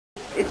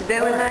It's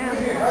doing now?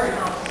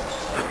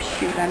 Oh,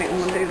 shoot, I didn't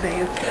want to do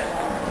this.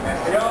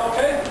 Are y'all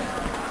okay?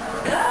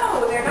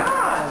 No, they're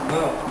not.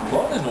 No.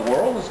 What in the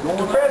world is going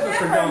on? The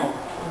presents are gone.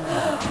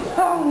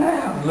 Oh,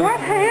 no. What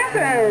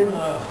happened?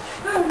 Oh,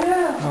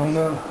 no. Oh,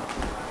 no.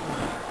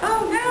 Oh,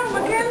 no,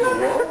 Mikayla.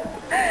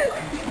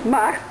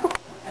 Michael.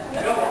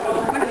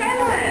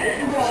 Mikayla.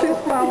 She's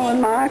following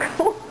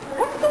Michael.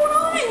 What's going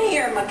on in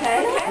here,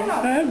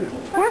 Mikayla?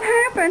 What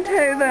happened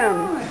to them?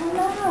 Oh,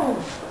 no.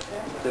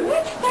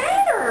 What's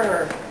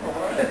better?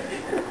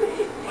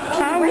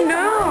 Oh,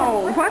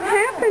 no. What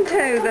happened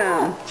to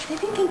them? They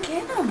didn't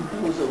get them.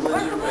 It was a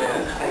lizard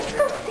man. Let's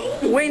go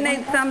see. We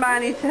need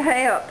somebody to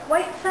help.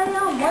 Wait, Sam.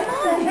 Wait a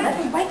second.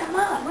 Let's wake them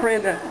up.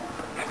 Brenda.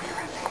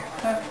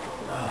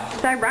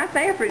 Stay right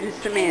there for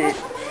just a minute.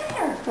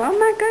 What's the matter? Oh,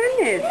 my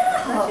goodness.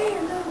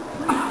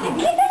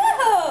 Get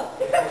up!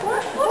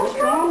 What's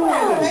wrong with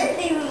them? It's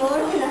even more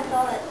than I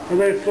thought. Are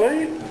they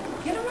asleep?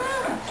 Get them up.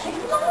 Take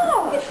them off.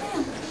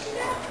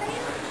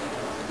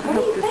 What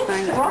do you This thing's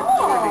think's wrong?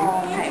 recording.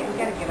 Hey, we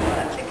gotta get them up.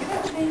 Get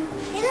up, Sam.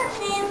 Get up,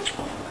 Sam.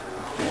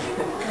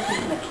 Give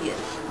him a kiss.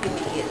 Give him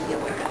a kiss. He'll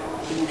wake up.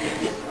 Give him a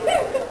kiss.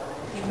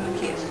 Give him a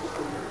kiss.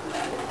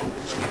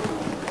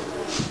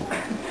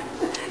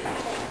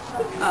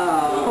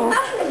 Oh.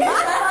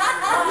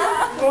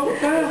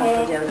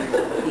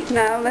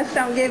 No, let's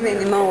don't give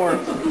any more.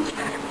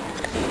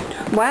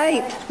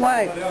 Wait.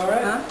 Are they all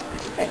right? Huh?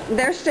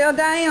 They're still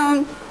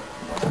down.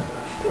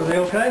 Are they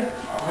okay?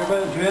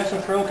 Everybody dressed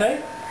up for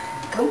okay?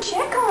 Go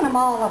check on them,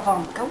 all of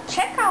them. Go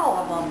check all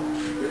of them.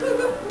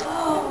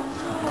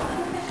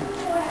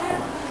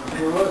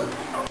 Where was it?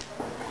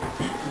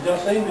 Did y'all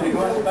see him? Did he go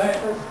out the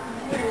bathroom?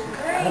 I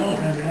don't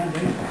have any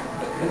idea.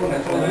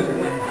 That's a lizard.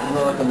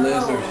 Look like a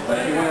lizard. He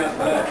went out the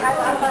back. I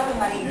thought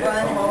somebody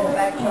running in the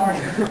backyard.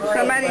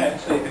 Somebody. Go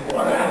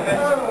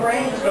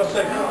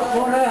see.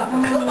 What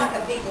happened? Looked like a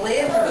big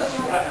lizard.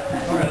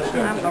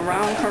 I'm the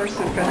wrong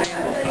person for that.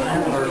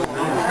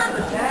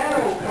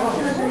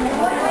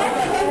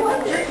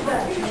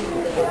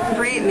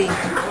 Brittany.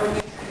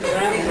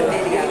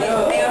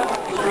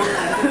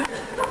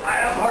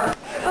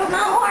 Oh,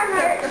 my arm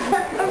hurts.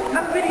 A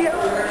video.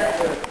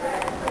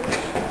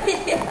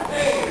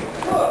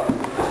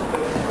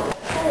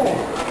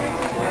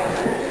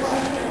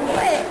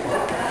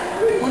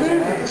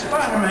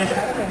 Spiderman.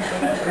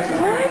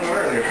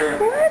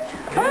 What?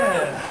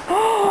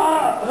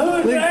 Who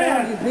is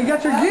that? He got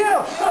your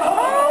gifts. Oh,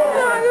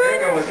 my goodness.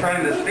 Diego was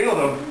trying to steal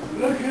them.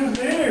 Look who's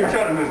here.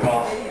 Try to move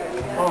off.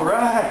 All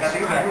right.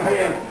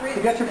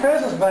 You got your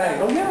presents back.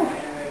 Go get them.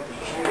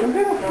 Go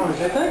get them for me.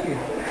 Say thank you.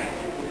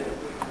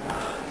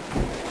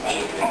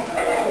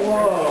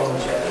 Whoa.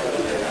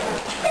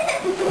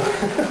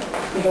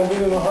 You gonna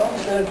give him a hug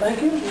and say thank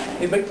you?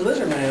 He beat the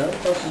lizard man up.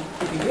 Plus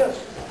he gifts.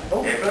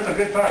 Oh. Yeah, that's a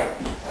good fight.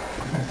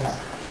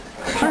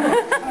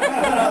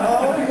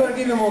 Oh, you gotta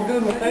give him a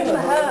good Give him a Mikayla.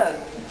 hug.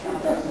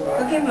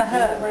 Go give him a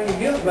hug. Bring your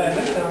gifts back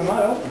next time. I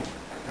might open.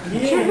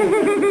 Yeah.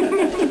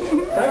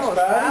 Thanks, Spidey.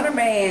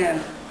 Spider-Man.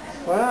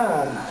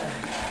 Wow.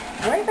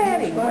 Wave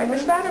at him. Wave at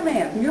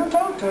Spider-Man. You don't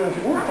talk to him if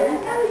you want to. I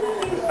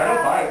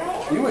don't fight.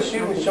 You were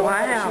shooting, showing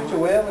how to shoot your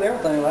web and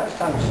everything last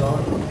time I saw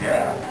it.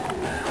 Yeah.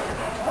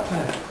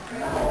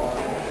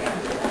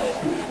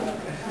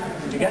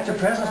 You got your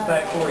presents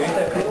back for you. Ain't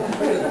that cool?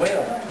 Look at his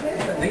web.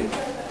 Isn't that neat?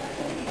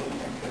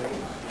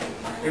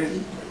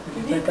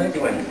 Thank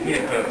you. He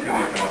didn't put up too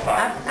much of a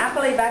fight. I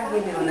believe I can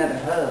give him another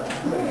hug.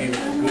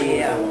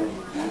 Yeah.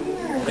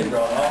 They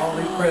brought all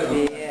these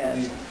presents. Yeah.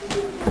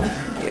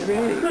 Get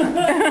ready. I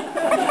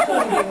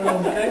haven't given no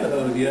Mikayla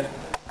hug yet.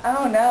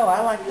 Oh no,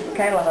 I like the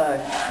Mikayla hug.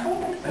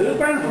 Who's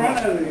right in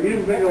front of you? You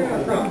big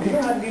old front. You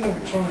don't have to get no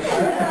front.